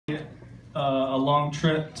a long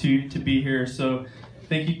trip to be here. So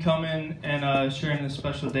thank you coming and sharing this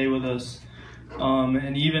special day with us.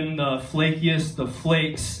 And even the flakiest, the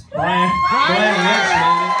flakes, Brian Lynch made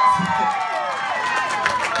it.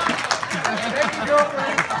 Thank you,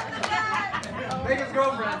 girlfriend. Thank his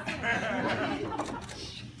girlfriend.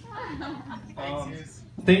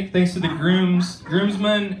 Thanks to the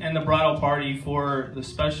groomsmen and the bridal party for the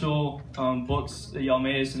special books that y'all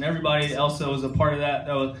made us, and everybody else that was a part of that.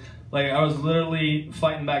 That was like, I was literally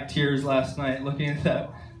fighting back tears last night looking at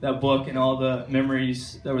that book and all the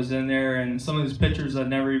memories that was in there, and some of these pictures I'd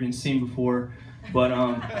never even seen before. But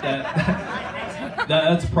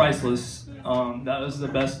that's priceless. That was the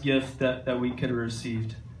best gift that we could have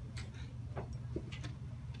received.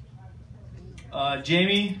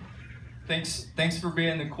 Jamie, thanks for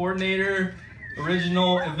being the coordinator,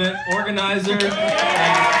 original event organizer, and keeping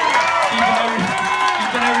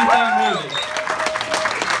everything moving.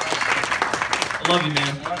 I love you,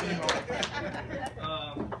 man.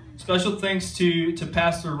 Special thanks to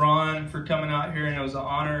Pastor Ron for coming out here, and it was an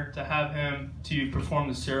honor to have him to perform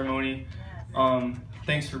the ceremony.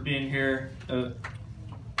 Thanks for being here. It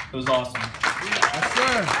was awesome. Yes,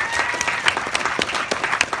 sir.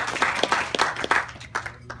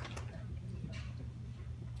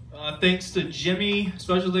 Thanks to Jimmy.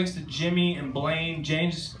 Special thanks to Jimmy and Blaine.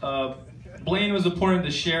 Blaine was appointed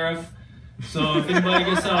the sheriff, so if anybody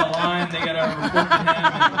gets out of line, they gotta report to him.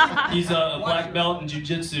 And he's a black belt in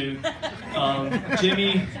jiu-jitsu.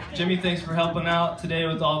 Jimmy, thanks for helping out today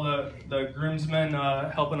with all the groomsmen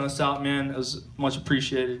helping us out, man. It was much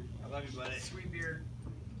appreciated. I love you, buddy. Sweet beard.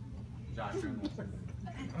 Josh.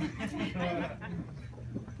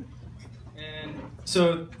 And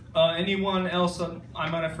so anyone else I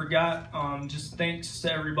might have forgot, just thanks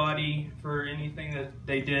to everybody for anything that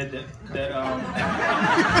they did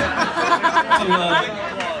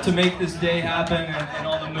to make this day happen and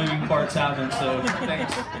all the moving parts happen. So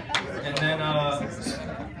thanks. And then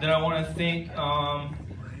I want to thank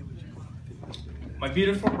my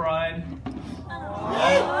beautiful bride.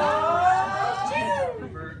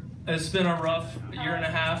 It's been a rough year and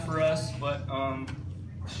a half for us, but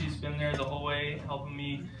she's been there the whole way, helping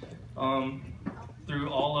me through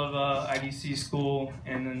all of IDC school,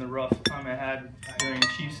 and then the rough time I had during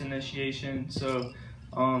Chiefs initiation. So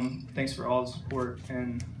thanks for all the support,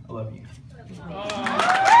 and I love you.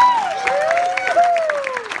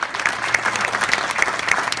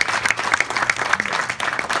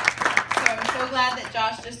 I'm so glad that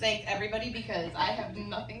Josh just thanked everybody, because I have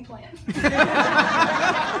nothing planned.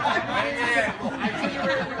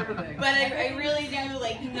 But I really do,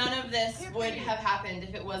 like, none of this would have happened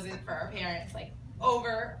if it wasn't for our parents. Like,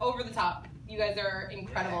 over the top. You guys are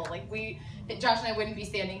incredible. Like, Josh and I wouldn't be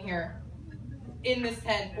standing here in this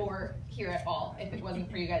tent or here at all if it wasn't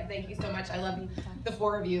for you guys. Thank you so much. I love you, the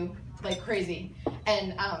four of you, like crazy.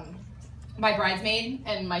 And my bridesmaid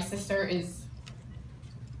and my sister is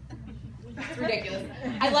ridiculous.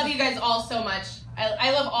 I love you guys all so much.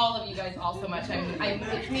 I love all of you guys all so much.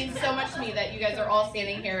 It means so much to me that you guys are all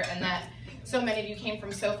standing here and that so many of you came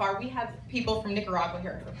from so far. We have people from Nicaragua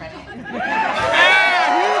here for crying out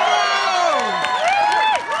loud.